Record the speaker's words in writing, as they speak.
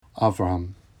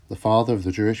Avram, the father of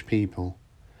the Jewish people.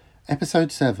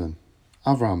 Episode 7.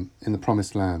 Avram in the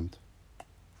Promised Land.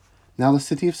 Now the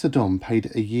city of Sodom paid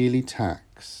a yearly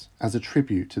tax as a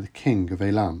tribute to the king of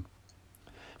Elam.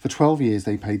 For 12 years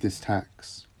they paid this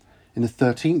tax. In the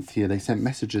 13th year they sent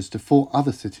messengers to 4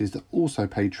 other cities that also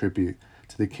paid tribute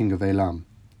to the king of Elam.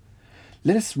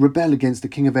 "Let us rebel against the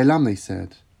king of Elam," they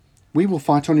said. "We will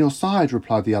fight on your side,"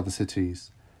 replied the other cities.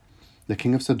 The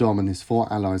king of Sodom and his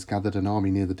 4 allies gathered an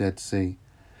army near the Dead Sea.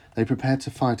 They prepared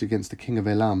to fight against the king of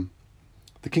Elam.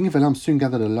 The king of Elam soon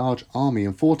gathered a large army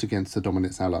and fought against Sodom and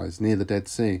its allies near the Dead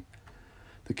Sea.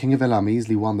 The king of Elam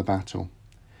easily won the battle.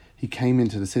 He came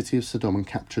into the city of Sodom and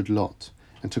captured Lot,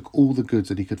 and took all the goods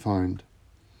that he could find.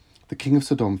 The king of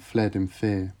Sodom fled in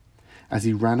fear. As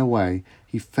he ran away,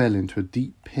 he fell into a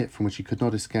deep pit from which he could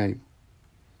not escape.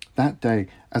 That day,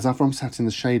 as Avram sat in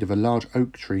the shade of a large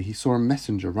oak tree, he saw a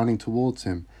messenger running towards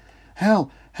him.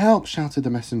 "Help! Help!" shouted the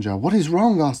messenger. "What is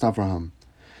wrong?" asked Avraham.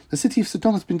 "The city of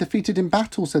Sodom has been defeated in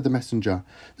battle," said the messenger.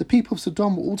 "The people of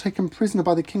Sodom were all taken prisoner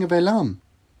by the king of Elam."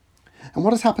 "And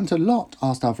what has happened to Lot?"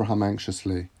 asked Avraham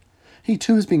anxiously. "He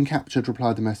too has been captured,"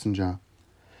 replied the messenger.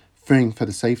 Fearing for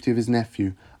the safety of his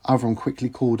nephew, Avram quickly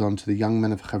called on to the young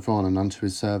men of Hebron and unto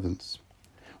his servants.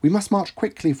 "We must march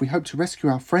quickly if we hope to rescue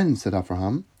our friends," said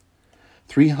Avraham.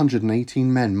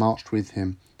 318 men marched with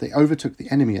him. They overtook the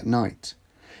enemy at night.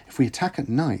 "If we attack at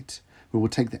night, we will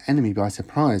take the enemy by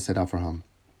surprise," said Avraham.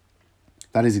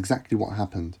 That is exactly what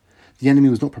happened. The enemy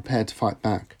was not prepared to fight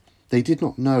back. They did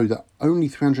not know that only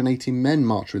 318 men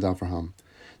marched with Avraham.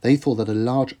 They thought that a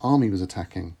large army was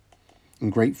attacking.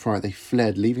 In great fright they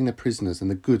fled, leaving their prisoners and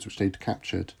the goods which they had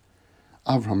captured.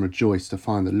 Avraham rejoiced to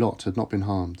find that Lot had not been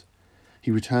harmed.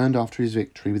 He returned after his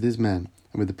victory with his men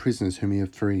and with the prisoners whom he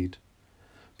had freed.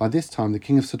 By this time the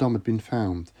king of Sodom had been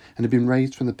found, and had been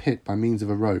raised from the pit by means of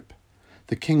a rope.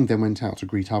 The king then went out to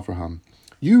greet Avraham.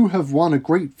 "You have won a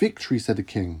great victory," said the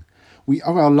king. "We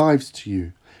owe our lives to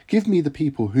you. Give me the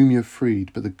people whom you have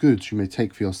freed, but the goods you may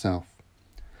take for yourself."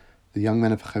 "The young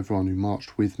men of Hebron who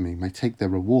marched with me may take their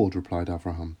reward," replied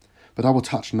Avraham, "but I will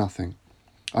touch nothing.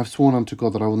 I have sworn unto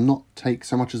God that I will not take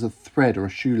so much as a thread or a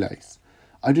shoelace.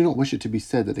 I do not wish it to be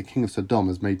said that the king of Sodom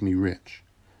has made me rich."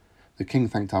 The king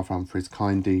thanked Avram for his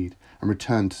kind deed and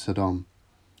returned to Sodom.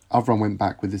 Avram went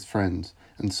back with his friends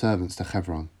and servants to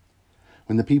Hebron.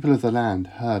 When the people of the land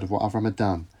heard of what Avram had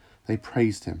done, they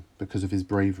praised him because of his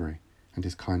bravery and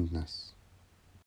his kindness.